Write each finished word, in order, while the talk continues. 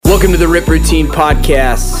Welcome to the Rip Routine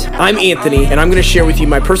Podcast. I'm Anthony, and I'm going to share with you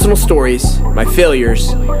my personal stories, my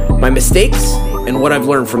failures, my mistakes, and what I've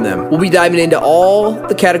learned from them. We'll be diving into all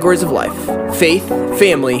the categories of life: faith,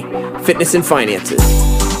 family, fitness, and finances.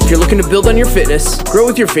 If you're looking to build on your fitness, grow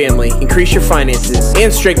with your family, increase your finances,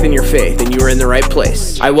 and strengthen your faith, then you are in the right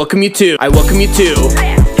place. I welcome you to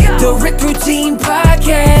the Rip Routine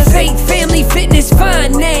Podcast. Faith, family, fitness,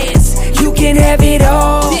 finance. You can have it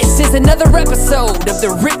all. This is another episode of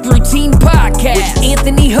the Rip Routine Podcast with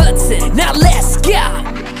Anthony Hudson. Now let's go.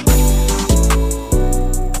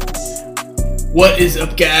 What is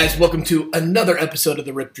up, guys? Welcome to another episode of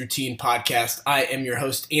the Rip Routine Podcast. I am your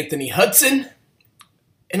host, Anthony Hudson.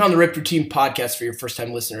 And on the Rip Routine Podcast, for your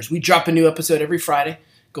first-time listeners, we drop a new episode every Friday,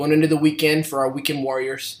 going into the weekend for our weekend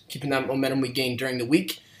warriors, keeping that momentum we gained during the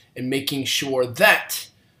week, and making sure that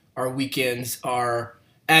our weekends are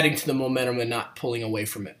adding to the momentum and not pulling away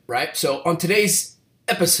from it, right? So on today's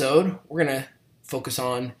episode, we're going to focus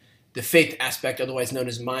on the faith aspect, otherwise known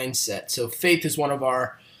as mindset. So faith is one of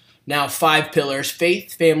our now 5 pillars: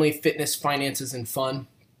 faith, family, fitness, finances, and fun.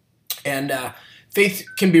 And faith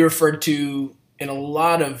can be referred to in a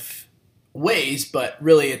lot of ways, but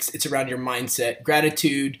really it's around your mindset,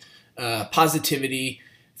 gratitude, positivity,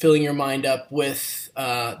 filling your mind up with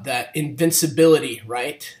that invincibility,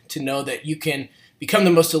 right? To know that you can become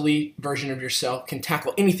the most elite version of yourself, can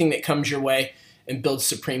tackle anything that comes your way, and build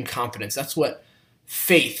supreme confidence. That's what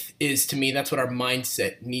faith is to me. That's what our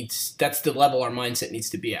mindset needs. That's the level our mindset needs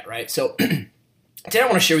to be at, right? So today I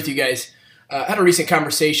want to share with you guys, I had a recent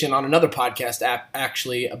conversation on another podcast app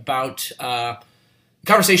actually about, the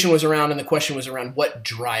conversation was around, and the question was around, what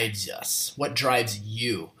drives us? What drives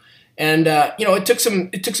you? And, it took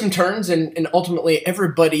some turns, and ultimately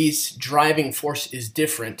everybody's driving force is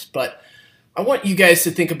different. But I want you guys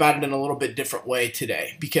to think about it in a little bit different way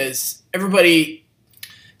today, because everybody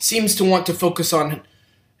seems to want to focus on,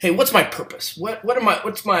 hey, what's my purpose? What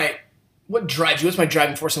drives you? What's my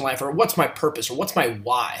driving force in life? Or what's my purpose? Or what's my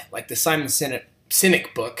why? Like the Simon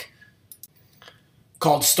Sinek book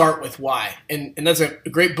called Start With Why. And that's a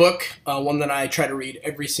great book, one that I try to read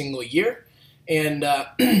every single year. And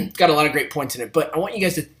got a lot of great points in it. But I want you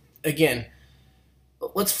guys to, again,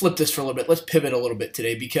 let's flip this for a little bit. Let's pivot a little bit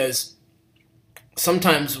today, because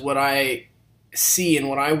sometimes what I see and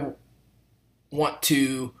what I want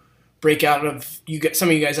to break out of some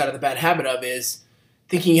of you guys out of the bad habit of is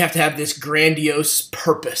thinking you have to have this grandiose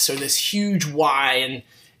purpose or this huge why.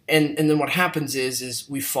 And then what happens is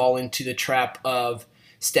we fall into the trap of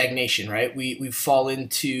stagnation, right? We fall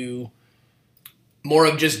into more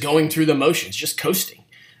of just going through the motions, just coasting.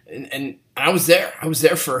 And I was there. I was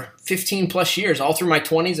there for 15 plus years, all through my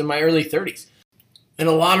 20s and my early 30s. And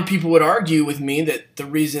a lot of people would argue with me that the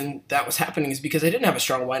reason that was happening is because I didn't have a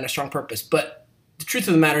strong why and a strong purpose. But the truth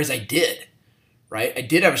of the matter is I did, right? I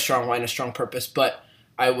did have a strong why and a strong purpose, but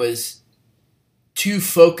I was too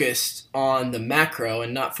focused on the macro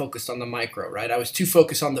and not focused on the micro, right? I was too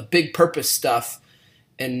focused on the big purpose stuff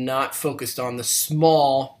and not focused on the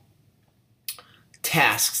small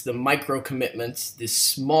tasks, the micro commitments, the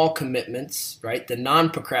small commitments, right? The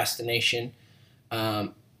non-procrastination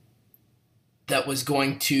that was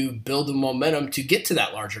going to build the momentum to get to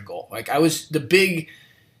that larger goal. Like I was the big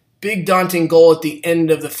daunting goal at the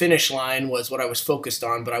end of the finish line was what I was focused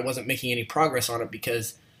on, but I wasn't making any progress on it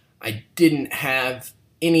because I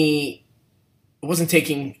wasn't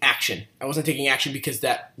taking action. I wasn't taking action because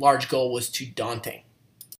that large goal was too daunting.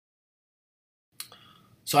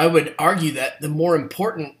 So I would argue that the more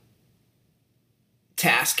important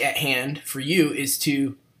task at hand for you is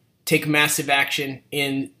to take massive action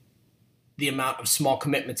in the amount of small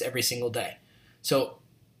commitments every single day. So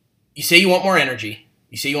you say you want more energy.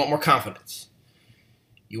 You say you want more confidence.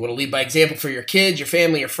 You want to lead by example for your kids, your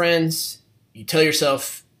family, your friends. You tell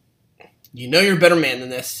yourself, you know you're a better man than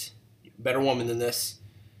this, you're a better woman than this.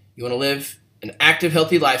 You want to live an active,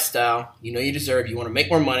 healthy lifestyle. You know you deserve. You want to make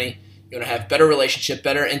more money. You want to have better relationship,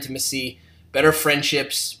 better intimacy, better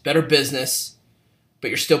friendships, better business, but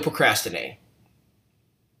you're still procrastinating.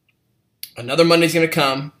 Another Monday's going to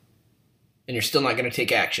come, and you're still not going to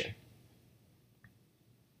take action.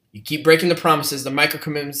 You keep breaking the promises, the micro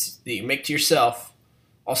commitments that you make to yourself.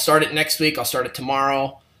 I'll start it next week. I'll start it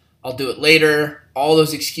tomorrow. I'll do it later. All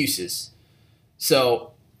those excuses.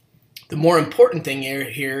 So the most important thing here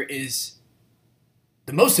is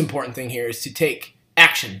to take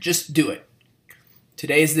action. Just do it.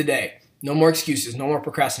 Today is the day. No more excuses. No more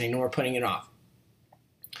procrastinating. No more putting it off.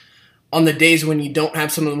 On the days when you don't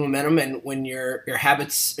have some of the momentum and when your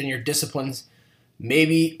habits and your disciplines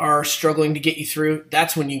maybe are struggling to get you through,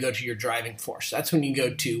 that's when you go to your driving force. That's when you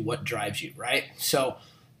go to what drives you, right? So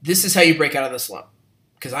this is how you break out of the slump.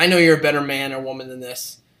 Because I know you're a better man or woman than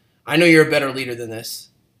this. I know you're a better leader than this.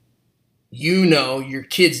 You know your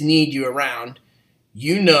kids need you around.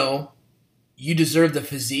 You know you deserve the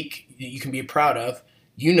physique that you can be proud of.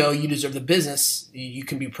 You know you deserve the business you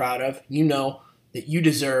can be proud of. You know that you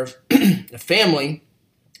deserve the family,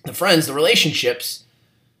 the friends, the relationships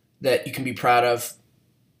that you can be proud of.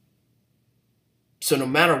 So no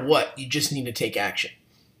matter what, you just need to take action.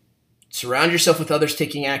 Surround yourself with others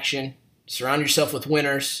taking action. Surround yourself with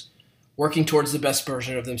winners, working towards the best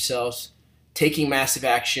version of themselves, taking massive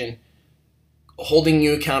action, holding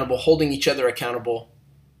you accountable, holding each other accountable.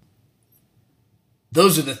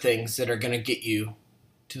 Those are the things that are going to get you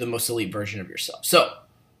to the most elite version of yourself. So,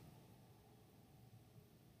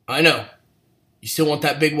 I know, you still want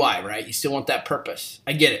that big why, right? You still want that purpose.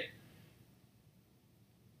 I get it.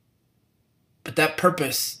 But that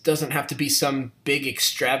purpose doesn't have to be some big,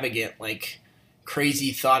 extravagant, like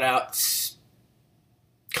crazy, thought out,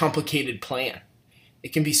 complicated plan.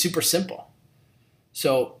 It can be super simple.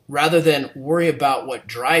 So rather than worry about what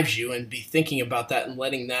drives you and be thinking about that and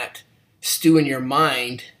letting that stew in your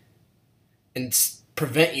mind and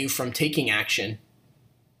prevent you from taking action,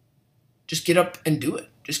 just get up and do it.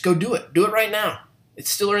 Just go do it. Do it right now.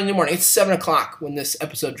 It's still early in the morning. It's 7 o'clock when this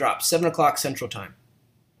episode drops, 7 o'clock Central Time.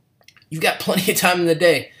 You've got plenty of time in the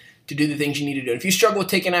day to do the things you need to do. If you struggle with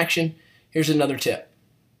taking action, here's another tip.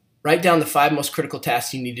 Write down the 5 most critical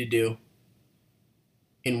tasks you need to do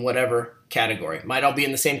in whatever category. Might all be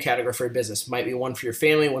in the same category for your business. Might be one for your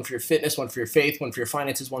family, one for your fitness, one for your faith, one for your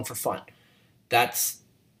finances, one for fun. That's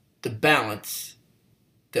the balance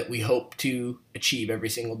that we hope to achieve every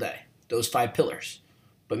single day. Those 5 pillars.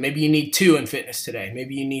 But maybe you need 2 in fitness today.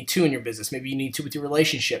 Maybe you need 2 in your business. Maybe you need 2 with your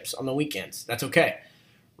relationships on the weekends. That's okay.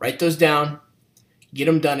 Write those down. Get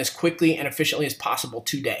them done as quickly and efficiently as possible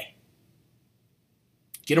today.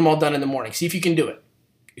 Get them all done in the morning. See if you can do it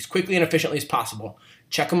as quickly and efficiently as possible.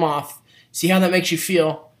 Check them off. See how that makes you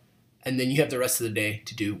feel. And then you have the rest of the day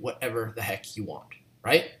to do whatever the heck you want,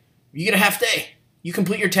 right? You get a half day. You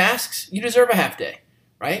complete your tasks. You deserve a half day,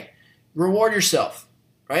 right? Reward yourself,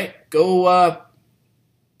 right? Go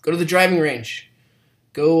to the driving range.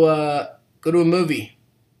 Go to a movie.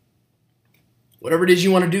 Whatever it is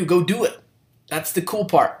you want to do, go do it. That's the cool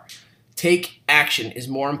part. Take action is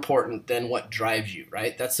more important than what drives you,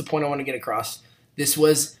 right? That's the point I want to get across. This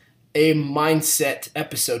was a mindset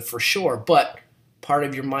episode for sure, but part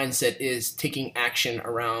of your mindset is taking action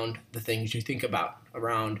around the things you think about,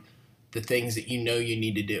 around the things that you know you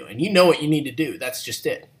need to do. And you know what you need to do. That's just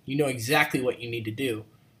it. You know exactly what you need to do.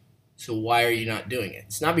 So why are you not doing it?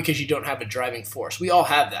 It's not because you don't have a driving force. We all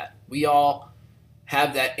have that. We all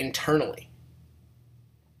have that internally.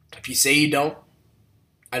 If you say you don't,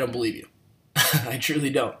 I don't believe you. I truly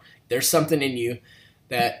don't. There's something in you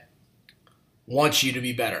that wants you to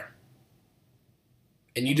be better.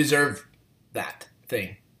 And you deserve that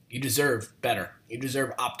thing. You deserve better. You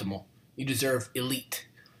deserve optimal. You deserve elite.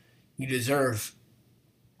 You deserve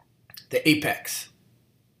the apex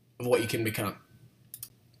of what you can become.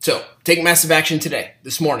 So, take massive action today,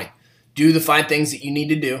 this morning. Do the 5 things that you need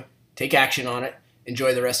to do. Take action on it.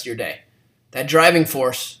 Enjoy the rest of your day. That driving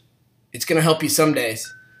force, it's going to help you some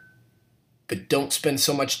days. But don't spend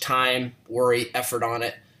so much time, worry, effort on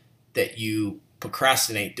it that you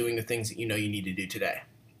procrastinate doing the things that you know you need to do today.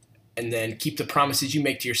 And then keep the promises you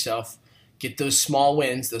make to yourself. Get those small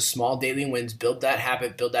wins, those small daily wins. Build that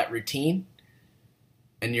habit, build that routine.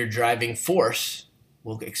 And your driving force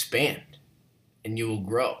will expand. And you will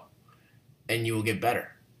grow. And you will get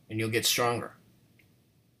better. And you'll get stronger.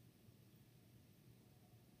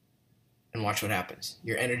 And watch what happens.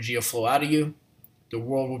 Your energy will flow out of you. The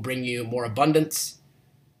world will bring you more abundance.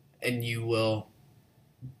 And you will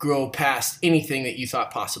grow past anything that you thought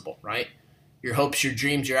possible, right? Your hopes, your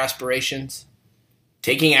dreams, your aspirations.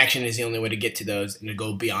 Taking action is the only way to get to those and to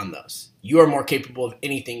go beyond those. You are more capable of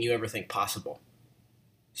anything you ever think possible.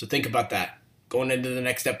 So think about that. Going into the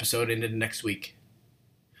next episode, into the next week.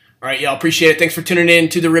 All right, y'all. Appreciate it. Thanks for tuning in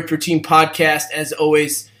to the Ripped Routine Podcast. As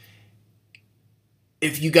always,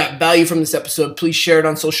 if you got value from this episode, please share it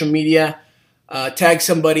on social media. Tag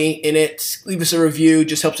somebody in it. Leave us a review.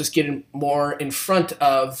 Just helps us get more in front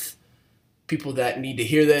of people that need to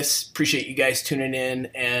hear this. Appreciate you guys tuning in,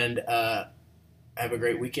 and have a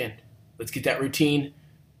great weekend. Let's get that routine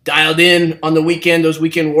dialed in on the weekend, those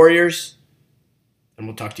weekend warriors, and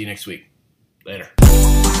we'll talk to you next week. Later.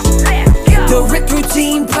 The Ripped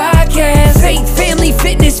Routine Podcast. Faith, family,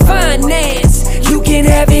 fitness, finance. You can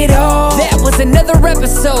have it all. That was was another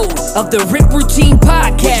episode of the Rip Routine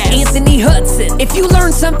Podcast with Anthony Hudson. If you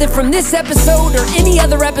learned something from this episode or any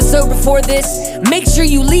other episode before this, make sure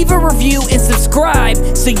you leave a review and subscribe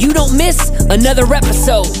so you don't miss another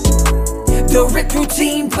episode. The Rip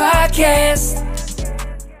Routine Podcast.